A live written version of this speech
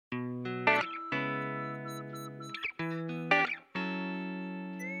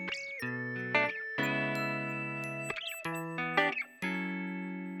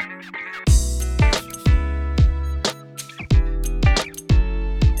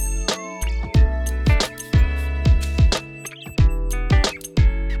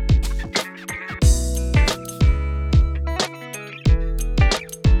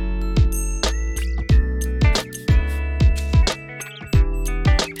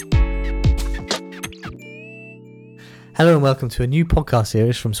Hello and welcome to a new podcast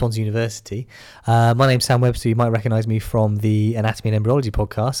series from Swansea University. My name's Sam Webster. You might recognise me from the Anatomy and Embryology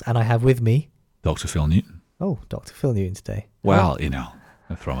podcast, and I have with me... Dr. Phil Newton. Oh, Dr. Phil Newton today. Well,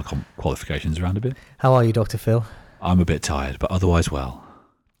 I throw my qualifications around a bit. How are you, Dr. Phil? I'm a bit tired, but otherwise well.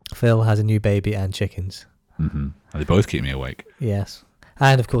 Phil has a new baby and chickens. Mm-hmm. They both keep me awake. Yes.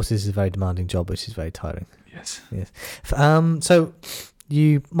 And, of course, this is a very demanding job, which is very tiring. Yes. So...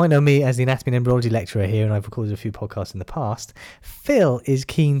 You might know me as the Anatomy and Embryology lecturer here, and I've recorded a few podcasts in the past. Phil is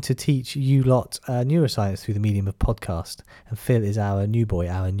keen to teach you lot neuroscience through the medium of podcast, and Phil is our new boy,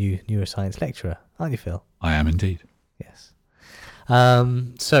 our new neuroscience lecturer. Aren't you, Phil? I am indeed. Yes.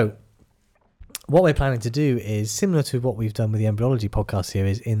 So, what we're planning to do is similar to what we've done with the embryology podcast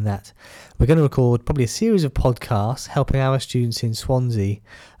series, in that we're going to record probably a series of podcasts helping our students in Swansea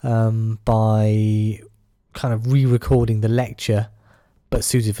by kind of re-recording the lecture, but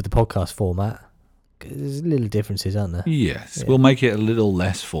suited for the podcast format. There's little differences, aren't there? Yes. Yeah. We'll make it a little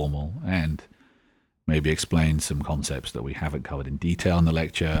less formal and maybe explain some concepts that we haven't covered in detail in the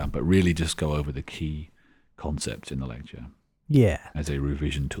lecture, but really just go over the key concepts in the lecture. Yeah. As a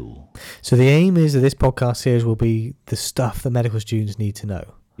revision tool. So the aim is that this podcast series will be the stuff that medical students need to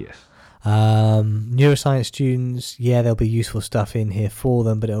know. Yes. Neuroscience students, there'll be useful stuff in here for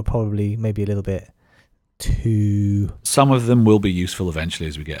them, but it'll probably maybe a little bit too... Some of them will be useful eventually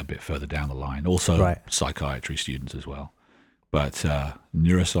as we get a bit further down the line. Also, right. Psychiatry students as well. But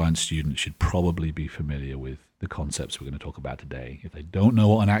neuroscience students should probably be familiar with the concepts we're going to talk about today. If they don't know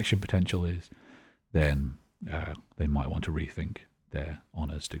what an action potential is, then they might want to rethink their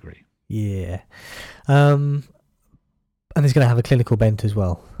honours degree. Yeah. And it's going to have a clinical bent as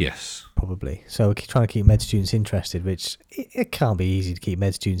well. Yes. Probably. So we're trying to keep med students interested, which it can't be easy to keep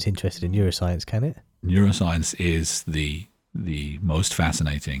med students interested in neuroscience, can it? Neuroscience is the most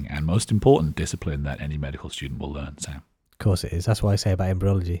fascinating and most important discipline that any medical student will learn, Sam. Of course it is. That's what I say about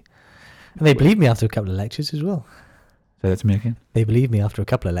embryology. And they believe me after a couple of lectures as well. Say that to me again? They believe me after a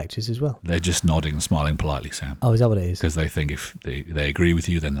couple of lectures as well. They're just nodding and smiling politely, Sam. Oh, is that what it is? Because they think if they agree with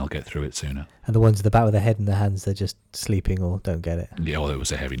you, then they'll get through it sooner. And the ones at the back with their head in their hands, they're just sleeping or don't get it. Yeah, well, it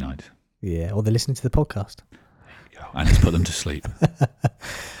was a heavy night. Yeah, or they're listening to the podcast. There you go. And it's put them to sleep.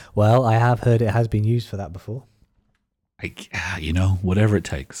 Well, I have heard it has been used for that before. Whatever it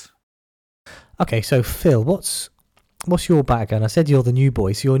takes. Okay, so Phil, what's your background? I said you're the new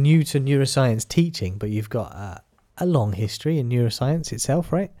boy, so you're new to neuroscience teaching, but you've got a long history in neuroscience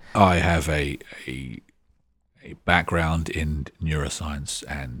itself, right? I have a background in neuroscience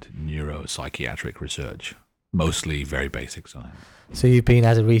and neuropsychiatric research, mostly very basic science. So you've been,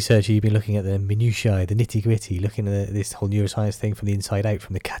 as a researcher, you've been looking at the minutiae, the nitty-gritty, looking at this whole neuroscience thing from the inside out,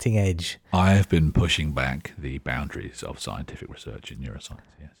 from the cutting edge. I have been pushing back the boundaries of scientific research in neuroscience,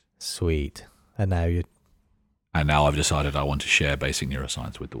 yes. Sweet. And now I've decided I want to share basic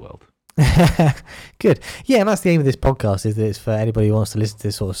neuroscience with the world. Good. Yeah, and that's the aim of this podcast, is that it's for anybody who wants to listen to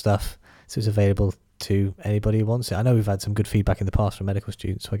this sort of stuff. So it's available to anybody who wants it. I know we've had some good feedback in the past from medical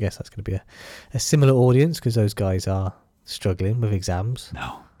students, so I guess that's going to be a similar audience, because those guys are struggling with exams.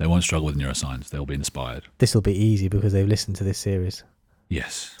 No, they won't struggle with neuroscience. They'll be inspired. This will be easy because they've listened to this series.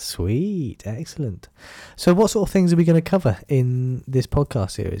 Yes. Sweet. Excellent. So what sort of things are we going to cover in this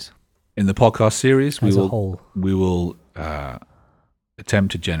podcast series? In the podcast series, we will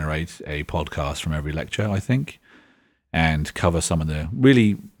attempt to generate a podcast from every lecture, I think, and cover some of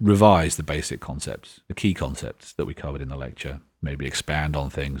revise the basic concepts, the key concepts that we covered in the lecture, maybe expand on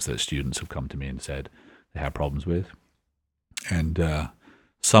things that students have come to me and said they have problems with, and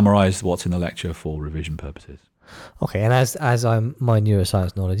summarize what's in the lecture for revision purposes. Okay, and as my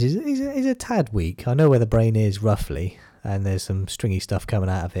neuroscience knowledge is a tad weak. I know where the brain is roughly, and there's some stringy stuff coming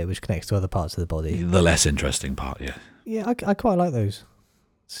out of it which connects to other parts of the body. The less interesting part, yeah. Yeah, I quite like those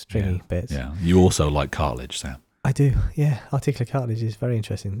stringy bits. Yeah, you also like cartilage, Sam. I do, yeah. Articular cartilage is very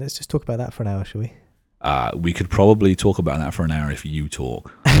interesting. Let's just talk about that for an hour, shall we? We could probably talk about that for an hour if you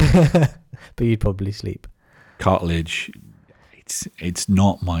talk. But you'd probably sleep. Cartilage, it's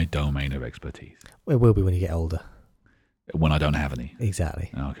not my domain of expertise. It will be when you get older. When I don't have any.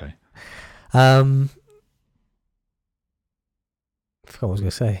 Exactly. Okay. I forgot what I was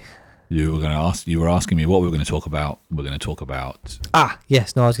going to say. You were asking me what we were going to talk about. We're going to talk about...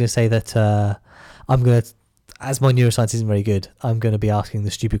 Yes. No, I was going to say that I'm going to, as my neuroscience isn't very good, I'm going to be asking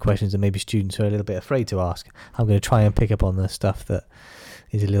the stupid questions that maybe students are a little bit afraid to ask. I'm going to try and pick up on the stuff that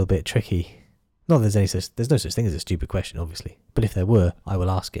is a little bit tricky. Not that there's no such thing as a stupid question, obviously. But if there were, I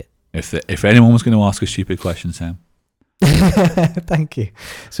will ask it. If anyone was going to ask a stupid question, Sam. Thank you.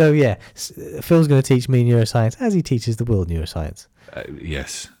 So yeah, Phil's going to teach me neuroscience as he teaches the world neuroscience.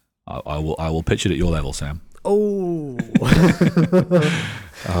 Yes. I will pitch it at your level, Sam. Oh.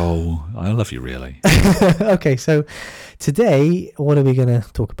 Oh, I love you, really. Okay, so today, what are we going to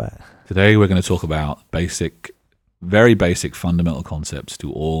talk about? Today, we're going to talk about very basic fundamental concepts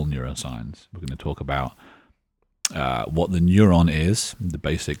to all neuroscience. We're going to talk about what the neuron is, the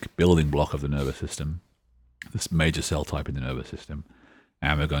basic building block of the nervous system, this major cell type in the nervous system,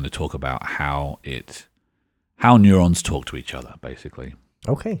 and we're going to talk about how neurons talk to each other, basically.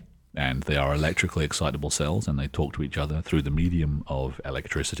 Okay. And they are electrically excitable cells, and they talk to each other through the medium of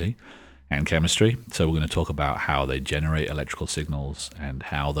electricity and chemistry. So we're going to talk about how they generate electrical signals and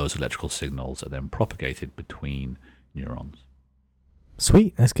how those electrical signals are then propagated between neurons.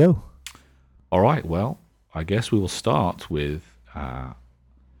 Sweet, let's go. All right, well, I guess we will start with the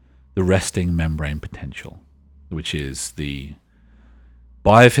resting membrane potential, which is the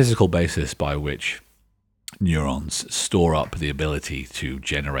biophysical basis by which neurons store up the ability to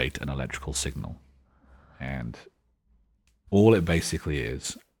generate an electrical signal. And all it basically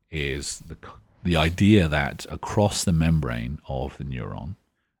is the idea that across the membrane of the neuron,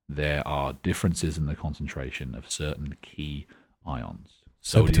 there are differences in the concentration of certain key ions.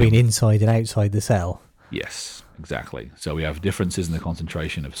 So between inside and outside the cell? Yes, exactly. So we have differences in the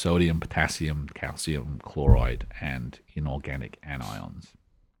concentration of sodium, potassium, calcium, chloride, and inorganic anions.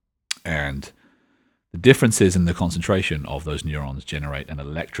 And the differences in the concentration of those neurons generate an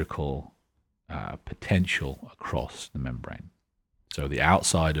electrical potential across the membrane. So the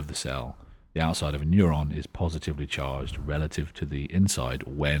outside of the cell, the outside of a neuron, is positively charged relative to the inside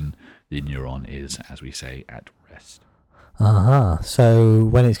when the neuron is, as we say, at rest. So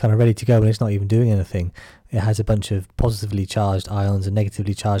when it's kind of ready to go and it's not even doing anything, it has a bunch of positively charged ions and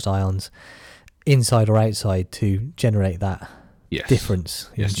negatively charged ions inside or outside to generate that difference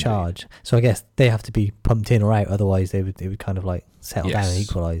in charge. Indeed. So I guess they have to be pumped in or out, otherwise they would kind of like settle down and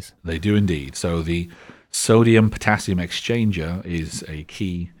equalize. They do indeed. So the sodium-potassium exchanger is a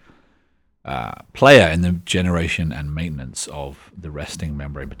key player in the generation and maintenance of the resting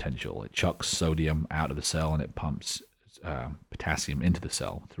membrane potential. It chucks sodium out of the cell and it pumps potassium into the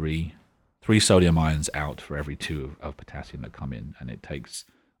cell. Three sodium ions out for every 2 of potassium that come in, and it takes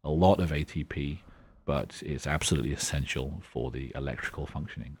a lot of ATP, but it's absolutely essential for the electrical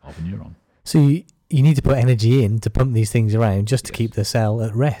functioning of a neuron. So you need to put energy in to pump these things around just to keep the cell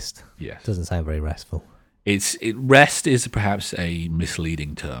at rest. Yes. Doesn't sound very restful. Rest is perhaps a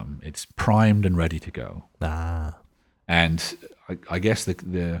misleading term. It's primed and ready to go. And I guess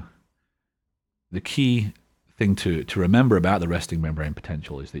the key thing to remember about the resting membrane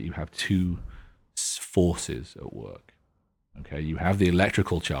potential is that you have 2 forces at work. Okay, you have the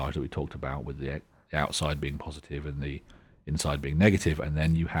electrical charge that we talked about, with the outside being positive and the inside being negative, and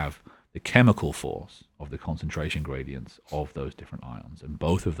then you have the chemical force of the concentration gradients of those different ions, and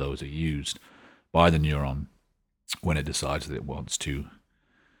both of those are used by the neuron when it decides that when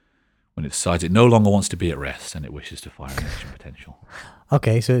it decides it no longer wants to be at rest and it wishes to fire an action potential.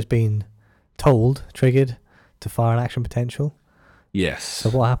 Okay, so it's been triggered to fire an action potential? Yes. So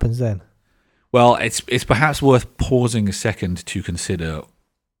what happens then? Well, it's perhaps worth pausing a second to consider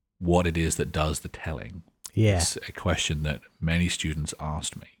what it is that does the telling. Yeah. It's a question that many students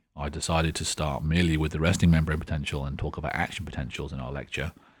asked me. I decided to start merely with the resting membrane potential and talk about action potentials in our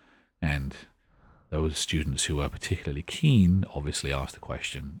lecture. And those students who are particularly keen obviously asked the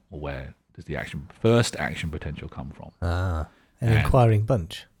question, where does the first action potential come from? An inquiring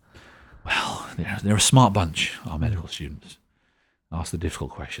bunch. Well, they're a smart bunch, our medical students. Ask the difficult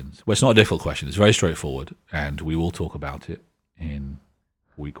questions. Well, it's not a difficult question. It's very straightforward, and we will talk about it in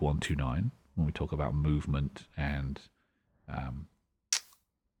week 129 when we talk about movement and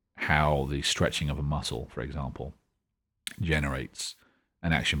how the stretching of a muscle, for example, generates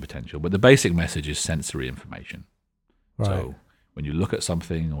an action potential. But the basic message is sensory information. Right. So when you look at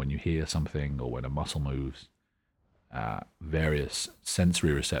something, or when you hear something, or when a muscle moves, various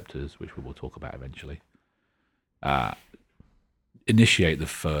sensory receptors, which we will talk about eventually, initiate the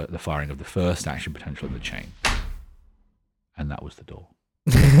firing of the first action potential in the chain. And that was the door.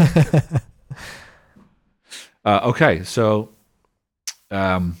 Okay, so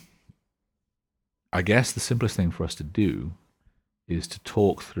I guess the simplest thing for us to do is to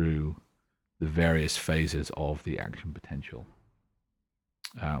talk through the various phases of the action potential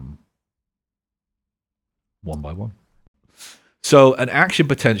one by one. So an action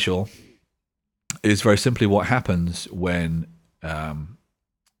potential is very simply what happens when a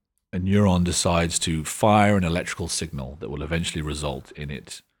neuron decides to fire an electrical signal that will eventually result in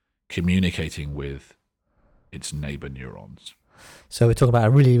it communicating with its neighbor neurons. So we're talking about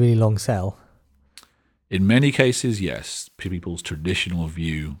a really, really long cell. In many cases, yes. People's traditional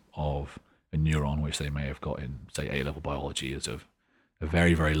view of a neuron, which they may have got in, say, A-level biology, as a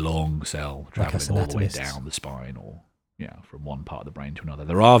very, very long cell traveling all the way down the spine, or from one part of the brain to another.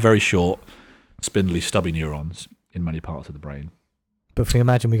 There are very short, spindly, stubby neurons in many parts of the brain. But if we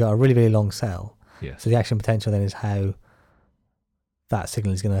imagine we got a really, really long cell, yes. So the action potential then is how that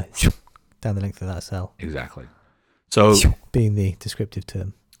signal is going to down the length of that cell. Exactly. So being the descriptive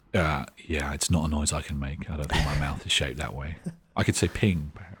term. It's not a noise I can make. I don't think my mouth is shaped that way. I could say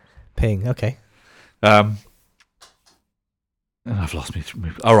ping, perhaps. Ping, okay. And I've lost me.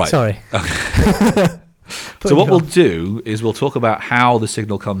 All right. Sorry. Okay. So what we'll do is we'll talk about how the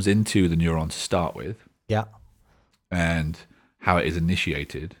signal comes into the neuron to start with. Yeah. And how it is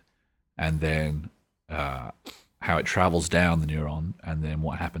initiated, and then how it travels down the neuron, and then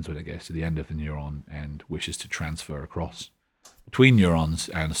what happens when it gets to the end of the neuron and wishes to transfer across between neurons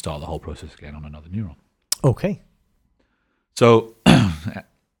and start the whole process again on another neuron. Okay. So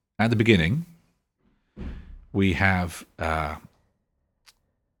at the beginning, we have the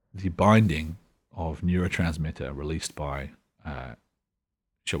binding of neurotransmitter released by,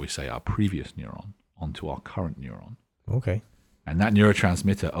 shall we say, our previous neuron onto our current neuron. Okay. And that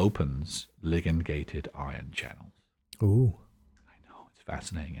neurotransmitter opens ligand-gated ion channels. Ooh. I know, it's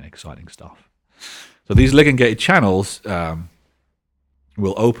fascinating and exciting stuff. So these ligand-gated channels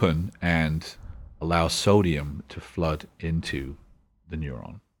will open and allow sodium to flood into the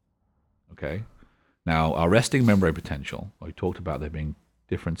neuron. Okay? Now, our resting membrane potential, we talked about there being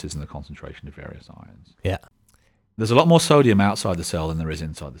differences in the concentration of various ions. Yeah. There's a lot more sodium outside the cell than there is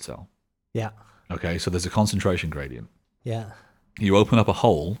inside the cell. Yeah. Okay, so there's a concentration gradient. Yeah. You open up a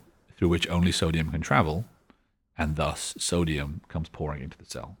hole through which only sodium can travel, and thus sodium comes pouring into the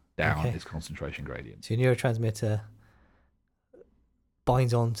cell down its concentration gradient. So your neurotransmitter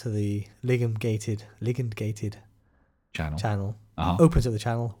binds onto the ligand-gated channel, opens up the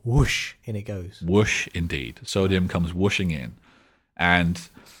channel, whoosh, in it goes. Whoosh, indeed. Sodium comes whooshing in. And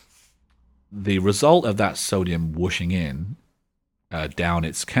the result of that sodium whooshing in down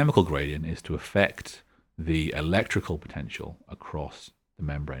its chemical gradient is to affect the electrical potential across the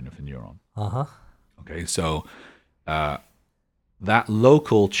membrane of the neuron. Okay, so that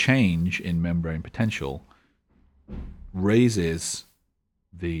local change in membrane potential raises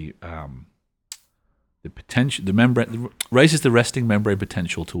the potential, raises the resting membrane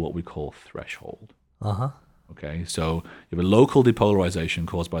potential to what we call threshold. Okay, so you have a local depolarization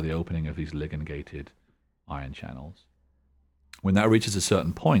caused by the opening of these ligand-gated ion channels. When that reaches a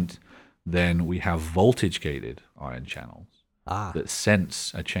certain point, then we have voltage-gated ion channels that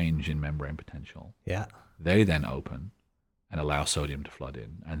sense a change in membrane potential. Yeah. They then open and allow sodium to flood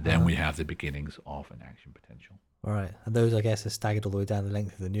in, and then we have the beginnings of an action potential. All right, and those, I guess, are staggered all the way down the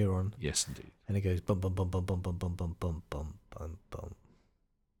length of the neuron. Yes, indeed. And it goes bum, bum, bum, bum, bum, bum, bum, bum, bum, bum, bum, bum.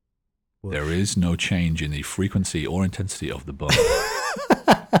 Whoosh. There is no change in the frequency or intensity of the bump.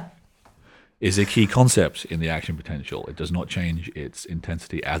 Is a key concept in the action potential. It does not change its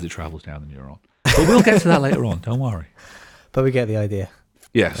intensity as it travels down the neuron. But we'll get to that later on, don't worry. But we get the idea.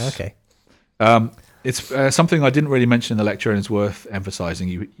 Yes. Okay. It's something I didn't really mention in the lecture, and it's worth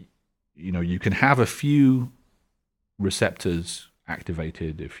emphasizing. You can have a few receptors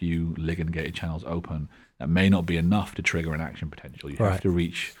activated, a few ligand-gated channels open. That may not be enough to trigger an action potential. You have to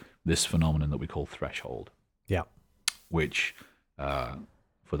reach this phenomenon that we call threshold. Yeah. Which,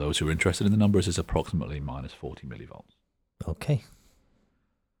 for those who are interested in the numbers, is approximately minus 40 millivolts. Okay.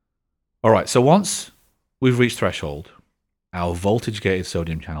 All right, so once we've reached threshold, our voltage-gated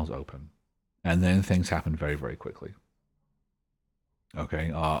sodium channels open, and then things happen very, very quickly.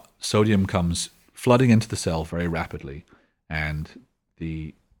 Okay, sodium comes flooding into the cell very rapidly, and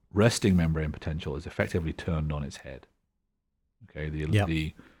the resting membrane potential is effectively turned on its head. Okay,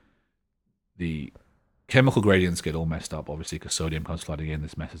 the chemical gradients get all messed up, obviously, because sodium comes flooding in.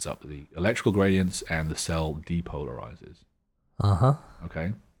 This messes up the electrical gradients, and the cell depolarizes.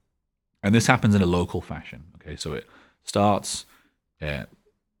 Okay, and this happens in a local fashion. Okay, so it starts, it's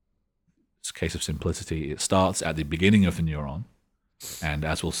a case of simplicity, it starts at the beginning of the neuron, and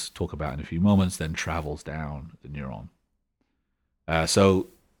as we'll talk about in a few moments, then travels down the neuron. So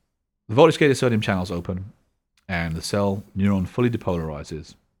the voltage-gated sodium channels open, and the cell neuron fully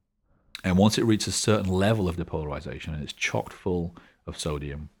depolarizes. And once it reaches a certain level of depolarization and it's chocked full of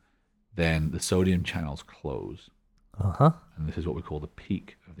sodium, then the sodium channels close. And this is what we call the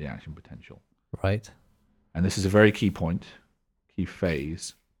peak of the action potential. Right. And this is a very key point, key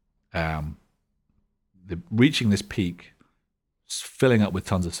phase. Reaching this peak, filling up with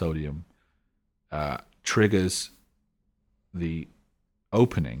tons of sodium, triggers the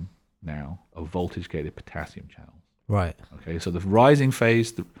opening now of voltage-gated potassium channels. Right. Okay, so the rising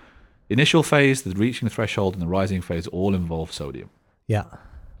phase initial phase, the reaching the threshold, and the rising phase all involve sodium. Yeah.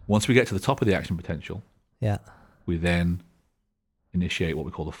 Once we get to the top of the action potential, we then initiate what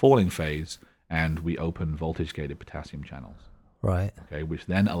we call the falling phase, and we open voltage-gated potassium channels. Right. Okay, which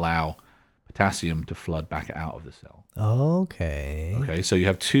then allow potassium to flood back out of the cell. Okay. Okay, so you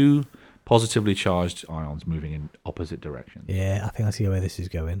have two positively charged ions moving in opposite directions. Yeah, I think I see where this is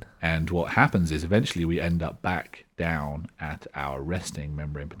going. And what happens is eventually we end up back down at our resting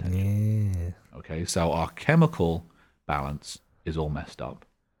membrane potential. Yeah. Okay, so our chemical balance is all messed up,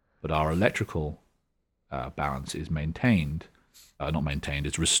 but our electrical balance is maintained, not maintained,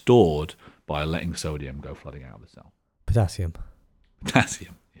 it's restored by letting sodium go flooding out of the cell. Potassium.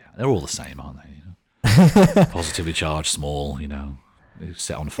 Potassium, yeah. They're all the same, aren't they? You know? Positively charged, small, you know. They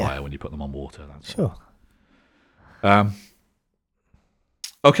set on fire when you put them on water. That's sure.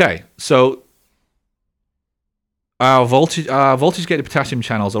 Okay, so our voltage-gated potassium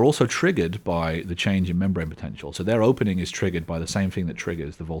channels are also triggered by the change in membrane potential. So their opening is triggered by the same thing that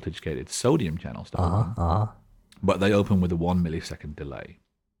triggers the voltage-gated sodium channels to open. But they open with a 1 millisecond delay.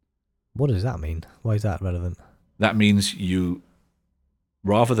 What does that mean? Why is that relevant? That means you,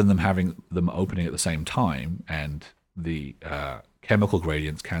 rather than having them opening at the same time and the chemical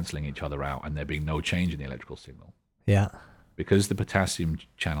gradients cancelling each other out and there being no change in the electrical signal. Yeah. Because the potassium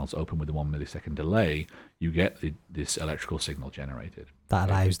channels open with a 1 millisecond delay, you get this electrical signal generated. That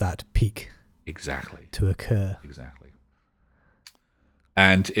allows that peak exactly to occur. Exactly.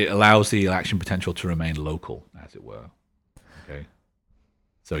 And it allows the action potential to remain local, as it were. Okay.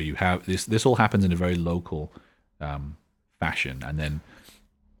 So you have this all happens in a very local fashion. And then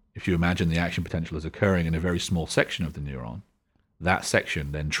if you imagine the action potential is occurring in a very small section of the neuron, that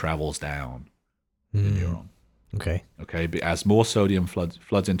section then travels down the neuron. Okay. Okay. But as more sodium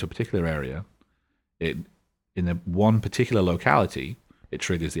floods into a particular area, in the one particular locality, it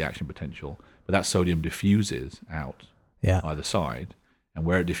triggers the action potential. But that sodium diffuses out either side, and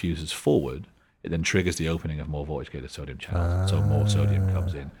where it diffuses forward, it then triggers the opening of more voltage-gated sodium channels. So more sodium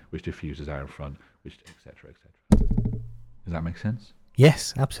comes in, which diffuses out in front, which et cetera, et cetera. Does that make sense?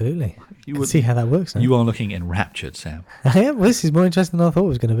 Yes, absolutely. You can see how that works now. You are looking enraptured, Sam. I am. Well, this is more interesting than I thought it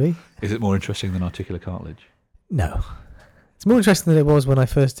was going to be. Is it more interesting than articular cartilage? No. It's more interesting than it was when I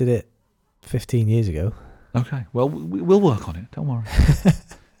first did it 15 years ago. Okay. Well, we'll work on it. Don't worry.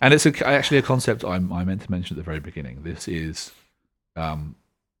 And it's actually a concept I meant to mention at the very beginning. This is,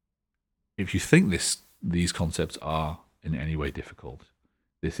 if you think these concepts are in any way difficult,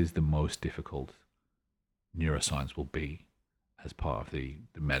 this is the most difficult neuroscience will be as part of the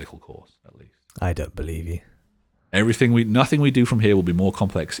medical course, at least. I don't believe you. Nothing we do from here will be more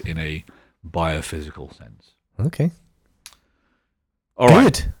complex in a biophysical sense. Okay. All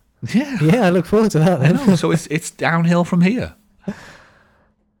right. Good. Yeah, I look forward to that then. I know. So it's downhill from here.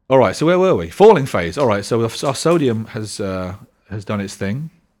 All right, so where were we? Falling phase. All right, so our sodium has done its thing,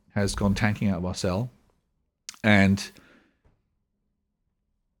 has gone tanking out of our cell. And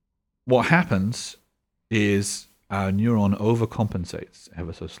what happens is our neuron overcompensates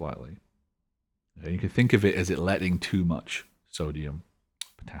ever so slightly. You can think of it as it letting too much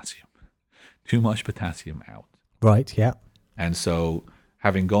potassium out. Right, yeah. And so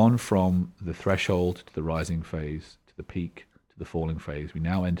having gone from the threshold to the rising phase, to the peak, to the falling phase, we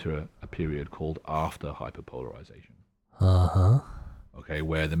now enter a period called after hyperpolarization. Okay,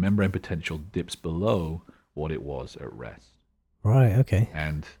 where the membrane potential dips below what it was at rest. Right, okay.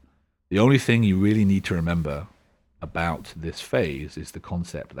 And the only thing you really need to remember about this phase is the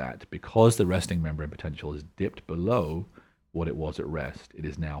concept that because the resting membrane potential is dipped below what it was at rest, it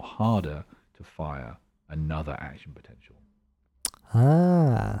is now harder to fire another action potential.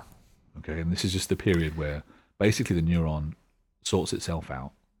 Okay, and this is just the period where basically the neuron sorts itself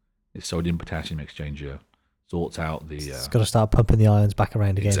out. Its sodium-potassium exchanger sorts out the... it's got to start pumping the ions back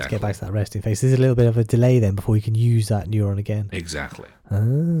around again to get back to that resting phase. There's a little bit of a delay then before you can use that neuron again. Exactly.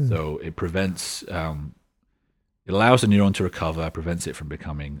 So it prevents... it allows the neuron to recover, prevents it from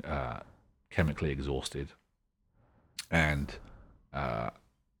becoming chemically exhausted, and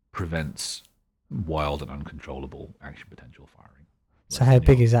prevents wild and uncontrollable action potential firing. So how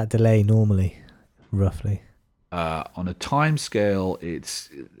big is that delay normally, roughly? On a time scale, it's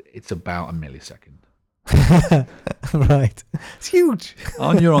about a millisecond. Right. It's huge.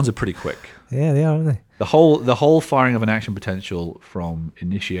 Our neurons are pretty quick. Yeah, they are, aren't they? The whole firing of an action potential from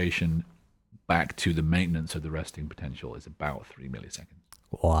initiation back to the maintenance of the resting potential is about 3 milliseconds.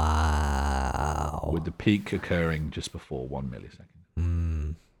 Wow. With the peak occurring just before 1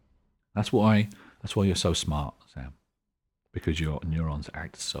 millisecond. That's why you're so smart, Sam. Because your neurons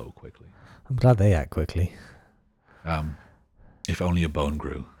act so quickly. I'm glad they act quickly. If only a bone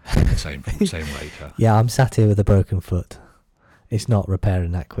grew. the same rate. Huh? Yeah, I'm sat here with a broken foot. It's not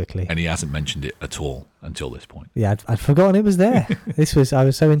repairing that quickly. And he hasn't mentioned it at all until this point. Yeah, I'd forgotten it was there. I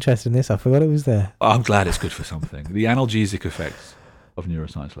was so interested in this, I forgot it was there. I'm glad it's good for something. The analgesic effects of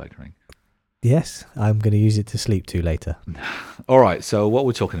neuroscience lecturing. Yes, I'm going to use it to sleep to later. All right, so what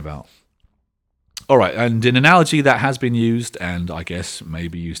we're talking about. All right, and an analogy that has been used, and I guess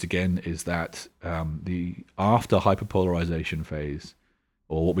maybe used again, is that the after hyperpolarization phase,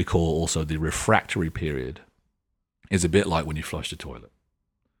 or what we call also the refractory period, is a bit like when you flush the toilet.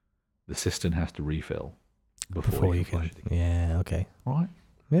 The cistern has to refill before you can flush it again. Yeah, okay. All right.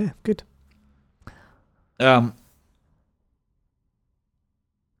 Yeah, good.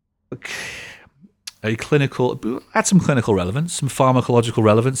 Add some clinical relevance, some pharmacological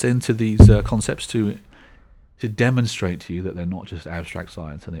relevance into these concepts to demonstrate to you that they're not just abstract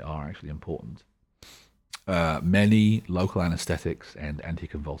science and they are actually important. Many local anesthetics and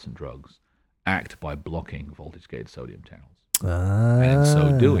anticonvulsant drugs act by blocking voltage-gated sodium channels. And in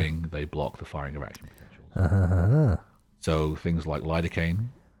so doing, they block the firing of action potentials. So things like lidocaine,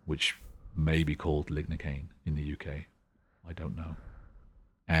 which may be called lignocaine in the UK, I don't know,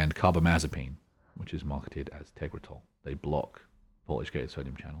 and carbamazepine, which is marketed as Tegretol. They block voltage-gated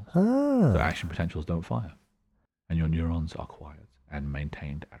sodium channels, so action potentials don't fire, and your neurons are quiet and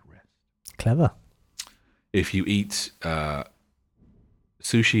maintained at rest. Clever. If you eat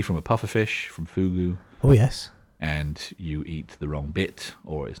sushi from a pufferfish, from fugu, oh yes, and you eat the wrong bit,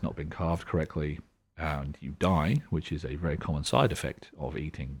 or it's not been carved correctly, and you die, which is a very common side effect of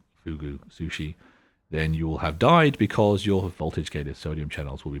eating fugu sushi, then you will have died because your voltage-gated sodium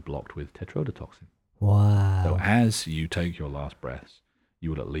channels will be blocked with tetrodotoxin. Wow. So as you take your last breaths,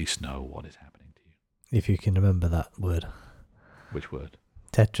 you will at least know what is happening to you. If you can remember that word. Which word?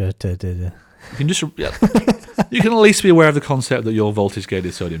 You can just you can at least be aware of the concept that your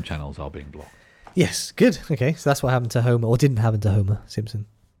voltage-gated sodium channels are being blocked. Yes, good. Okay, so that's what happened to Homer, or didn't happen to Homer Simpson.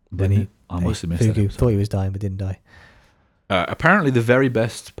 I must have missed that episode. Thought he was dying, but didn't die. Apparently, the very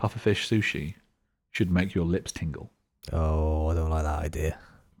best pufferfish sushi should make your lips tingle. Oh, I don't like that idea.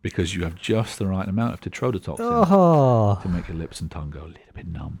 Because you have just the right amount of tetrodotoxin to make your lips and tongue go a little bit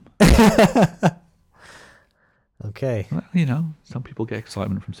numb. Okay. Well, you know, some people get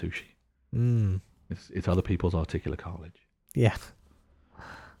excitement from sushi. Mm. It's other people's articular cartilage. Yeah.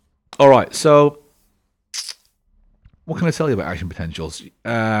 All right, so what can I tell you about action potentials?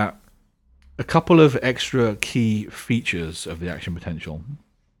 A couple of extra key features of the action potential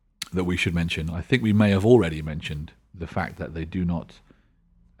that we should mention. I think we may have already mentioned the fact that they do not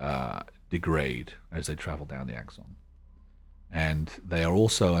degrade as they travel down the axon. And they are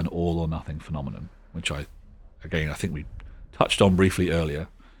also an all or nothing phenomenon, which I think we touched on briefly earlier.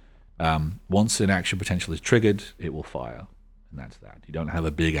 Once an action potential is triggered, it will fire, and that's that. You don't have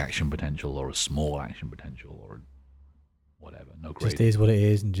a big action potential or a small action potential or whatever. No gradient. Just is what it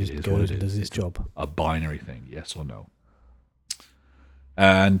is, and just goes and does its job. A binary thing, yes or no.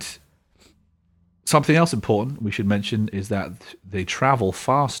 And something else important we should mention is that they travel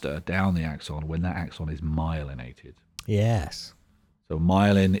faster down the axon when that axon is myelinated. Yes. So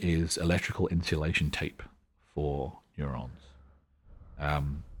myelin is electrical insulation tape for neurons.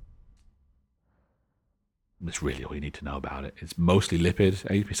 That's really all you need to know about it. It's mostly lipid,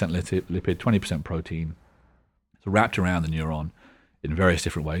 80% lipid, 20% protein. It's wrapped around the neuron in various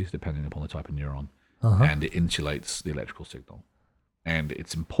different ways, depending upon the type of neuron, and it insulates the electrical signal. And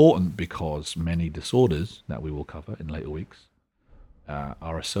it's important because many disorders that we will cover in later weeks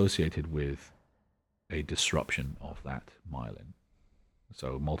are associated with a disruption of that myelin.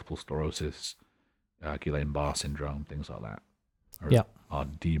 So multiple sclerosis, Guillain-Barré syndrome, things like that are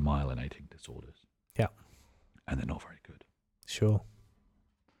demyelinating disorders. Yeah. And they're not very good. Sure.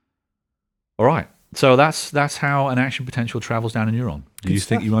 All right. So that's how an action potential travels down a neuron. Do you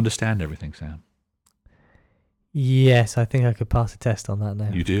think you understand everything, Sam? Yes, I think I could pass a test on that now.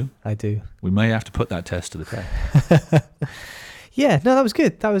 You do? I do. We may have to put that test to the test. Yeah, no, that was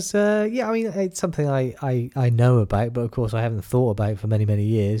good. That was, I mean, it's something I know about, but of course I haven't thought about for many, many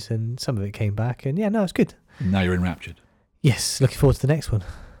years, and some of it came back, and yeah, no, it's good. Now you're enraptured. Yes, looking forward to the next one.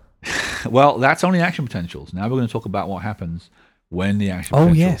 Well, that's only action potentials. Now we're going to talk about what happens when the action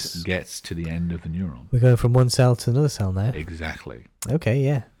potential gets to the end of the neuron. We're going from one cell to another cell now. Exactly. Okay,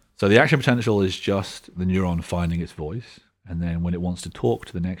 yeah. So the action potential is just the neuron finding its voice, and then when it wants to talk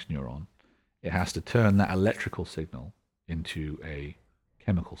to the next neuron, it has to turn that electrical signal into a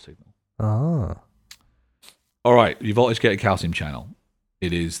chemical signal. Ah. All right, your voltage-gated calcium channel.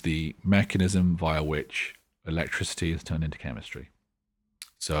 It is the mechanism via which electricity is turned into chemistry.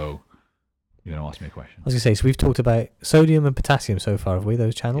 So You're going to ask me a question. I was going to say, so we've talked about sodium and potassium so far, have we,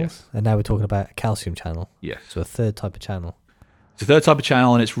 those channels? Yes. And now we're talking about a calcium channel. Yes. So a third type of channel. It's a third type of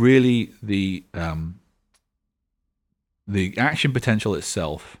channel, and it's really the action potential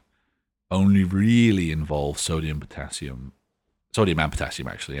itself only really involves sodium and potassium,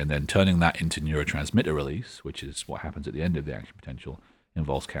 actually, and then turning that into neurotransmitter release, which is what happens at the end of the action potential,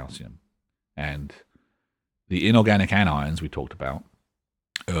 involves calcium. And the inorganic anions we talked about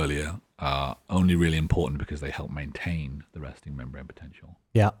earlier are only really important because they help maintain the resting membrane potential.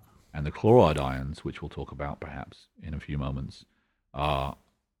 Yeah. And the chloride ions, which we'll talk about perhaps in a few moments, are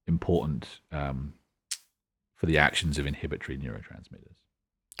important for the actions of inhibitory neurotransmitters.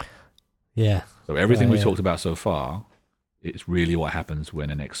 Yeah. So everything we've talked about so far, it's really what happens when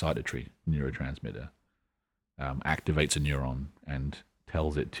an excitatory neurotransmitter activates a neuron and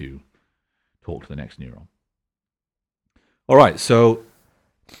tells it to talk to the next neuron. All right, so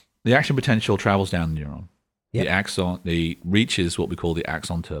the action potential travels down the neuron. Yep. The axon, reaches what we call the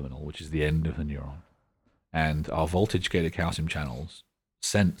axon terminal, which is the end of the neuron. And our voltage-gated calcium channels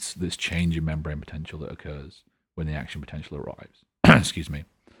sense this change in membrane potential that occurs when the action potential arrives. Excuse me.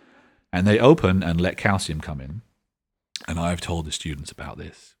 And they open and let calcium come in. And I've told the students about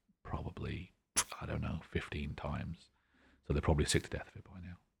this probably, 15 times. So they're probably sick to death of it by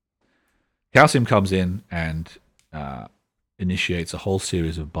now. Calcium comes in and initiates a whole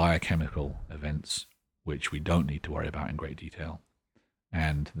series of biochemical events, which we don't need to worry about in great detail.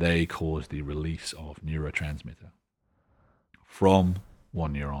 And they cause the release of neurotransmitter from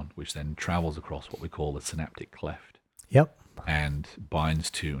one neuron, which then travels across what we call the synaptic cleft. Yep. And binds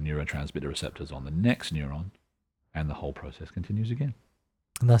to neurotransmitter receptors on the next neuron, and the whole process continues again.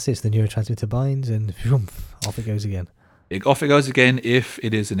 And that's it. So the neurotransmitter binds, and off it goes again. Off it goes again if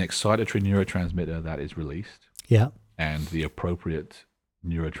it is an excitatory neurotransmitter that is released. Yeah. And the appropriate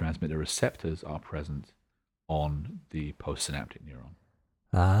neurotransmitter receptors are present on the postsynaptic neuron.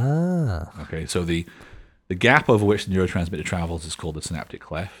 Ah. Okay, so the gap over which the neurotransmitter travels is called the synaptic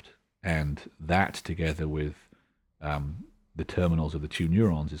cleft, and that together with the terminals of the two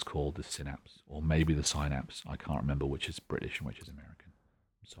neurons is called the synapse, or maybe the synapse. I can't remember which is British and which is American.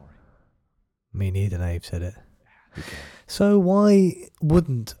 I'm sorry. Me neither, now you've said it. Okay. So why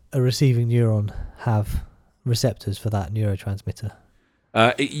wouldn't a receiving neuron have receptors for that neurotransmitter?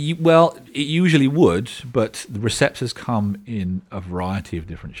 It usually would, but the receptors come in a variety of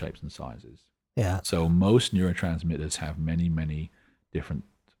different shapes and sizes. Yeah. So most neurotransmitters have many, many different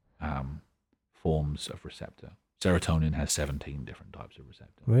forms of receptor. Serotonin has 17 different types of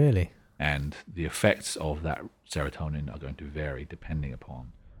receptor. Really? And the effects of that serotonin are going to vary depending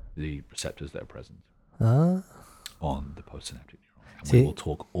upon the receptors that are present on the postsynaptic neuron. And we will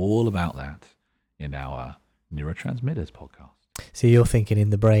talk all about that in our neurotransmitters podcast. See, you're thinking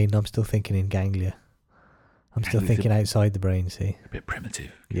in the brain. I'm still thinking in ganglia. I'm still thinking outside the brain, see. A bit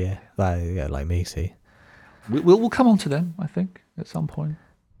primitive. Yeah, like me, see. We'll come on to them, I think, at some point.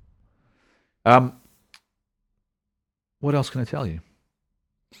 What else can I tell you?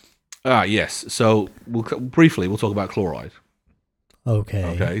 Yes. So we'll talk about chloride.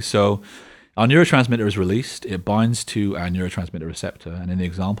 Okay. So our neurotransmitter is released. It binds to our neurotransmitter receptor, and in the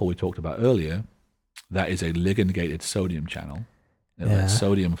example we talked about earlier, that is a ligand-gated sodium channel. It lets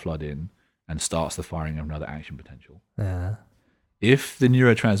sodium flood in and starts the firing of another action potential. Yeah. If the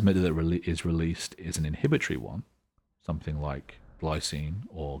neurotransmitter that is released is an inhibitory one, something like glycine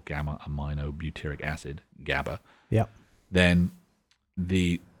or gamma-aminobutyric acid, GABA, then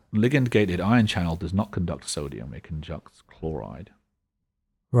the ligand-gated ion channel does not conduct sodium, it conducts chloride.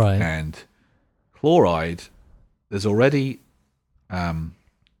 Right. And chloride, there's already...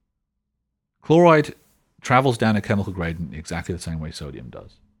 chloride travels down a chemical gradient exactly the same way sodium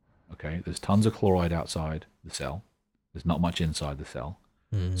does. Okay, there's tons of chloride outside the cell. There's not much inside the cell.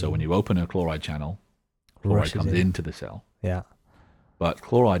 So when you open a chloride channel, chloride comes into the cell. Yeah. But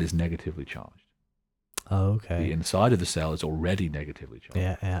chloride is negatively charged. Oh, okay. The inside of the cell is already negatively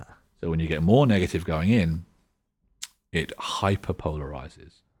charged. Yeah. So when you get more negative going in, it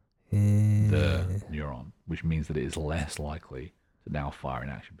hyperpolarizes the neuron, which means that it is less likely to now fire an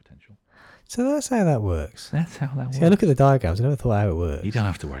action potential. So that's how that works. That's how that works. See, I look at the diagrams. I never thought how it works. You don't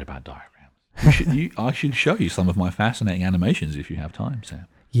have to worry about diagrams. I should show you some of my fascinating animations if you have time, Sam.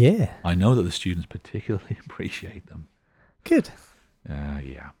 Yeah. I know that the students particularly appreciate them. Good.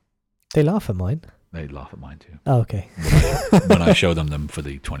 Yeah. They laugh at mine. They laugh at mine too. Oh, okay. When I show them for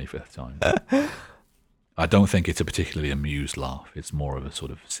the 25th time. I don't think it's a particularly amused laugh. It's more of a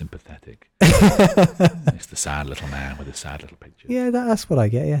sort of sympathetic. It's the sad little man with a sad little picture. Yeah, that's what I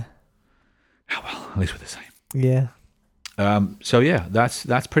get, yeah. Oh, well, at least we're the same. Yeah. So yeah,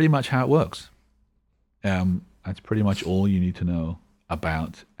 that's pretty much how it works. That's pretty much all you need to know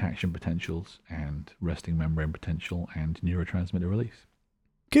about action potentials and resting membrane potential and neurotransmitter release.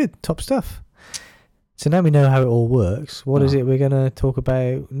 Good, top stuff. So now we know how it all works. What is it we're going to talk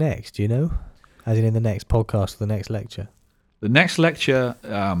about next? Do you know? As in the next podcast or the next lecture? The next lecture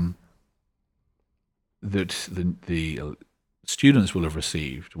that the students will have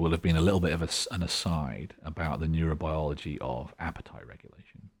received will have been a little bit of an aside about the neurobiology of appetite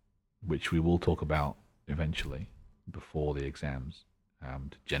regulation, which we will talk about eventually before the exams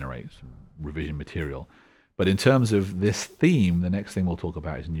to generate some revision material. But in terms of this theme, the next thing we'll talk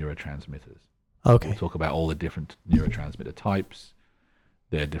about is neurotransmitters. Okay. We'll talk about all the different neurotransmitter types,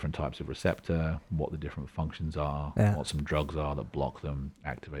 their different types of receptor, what the different functions are, what some drugs are that block them,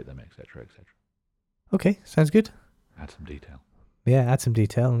 activate them, etc., etc. Okay, sounds good. Add some detail. Yeah, add some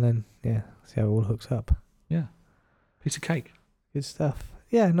detail and then, see how it all hooks up. Yeah. Piece of cake. Good stuff.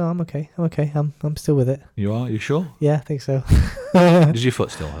 Yeah, no, I'm okay. I'm still with it. You are? You sure? Yeah, I think so. Does your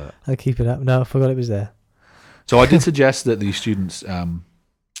foot still hurt? I'll keep it up. No, I forgot it was there. So I did suggest that the students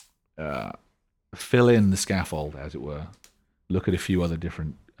fill in the scaffold, as it were, look at a few other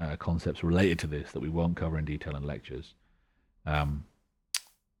different concepts related to this that we won't cover in detail in lectures.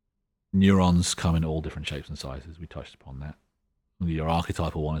 Neurons come in all different shapes and sizes. We touched upon that. Your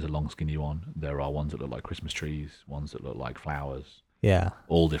archetypal one is a long, skinny one. There are ones that look like Christmas trees, ones that look like flowers. Yeah.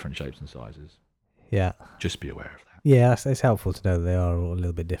 All different shapes and sizes. Yeah. Just be aware of that. Yeah, it's helpful to know that they are all a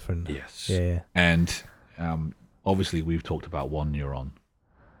little bit different. Yes. Yeah. And obviously we've talked about one neuron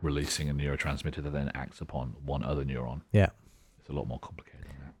releasing a neurotransmitter that then acts upon one other neuron. Yeah. It's a lot more complicated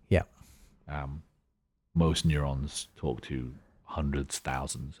than that. Yeah. Most neurons talk to hundreds,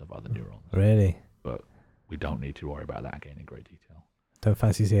 thousands of other neurons. Really? But we don't need to worry about that again in great detail. Don't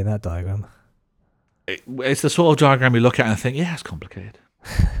fancy seeing that diagram. It's the sort of diagram you look at and think, yeah, it's complicated.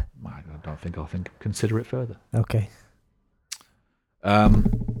 I don't think I'll consider it further. Okay.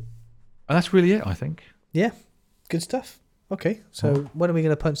 And that's really it, I think. Yeah. Good stuff. Okay, so when are we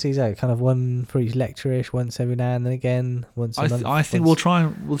going to punch these out? Kind of one for each lecture-ish, once every now and then again, once a month? I think we'll try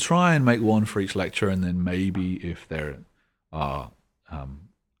and make one for each lecture, and then maybe if there are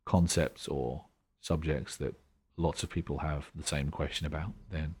concepts or subjects that lots of people have the same question about,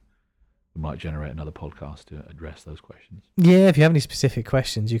 then we might generate another podcast to address those questions. Yeah, if you have any specific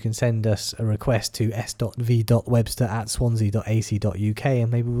questions, you can send us a request to s.v.webster@swansea.ac.uk,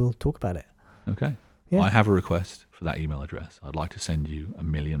 and maybe we'll talk about it. Okay. Yeah. I have a request for that email address. I'd like to send you £1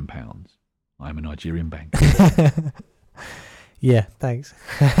 million. I'm a Nigerian bank. Yeah, thanks.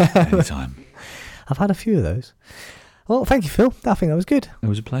 Anytime. I've had a few of those. Well, thank you, Phil. I think that was good. It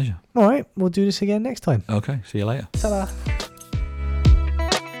was a pleasure. All right, we'll do this again next time. Okay, see you later. Ta-da.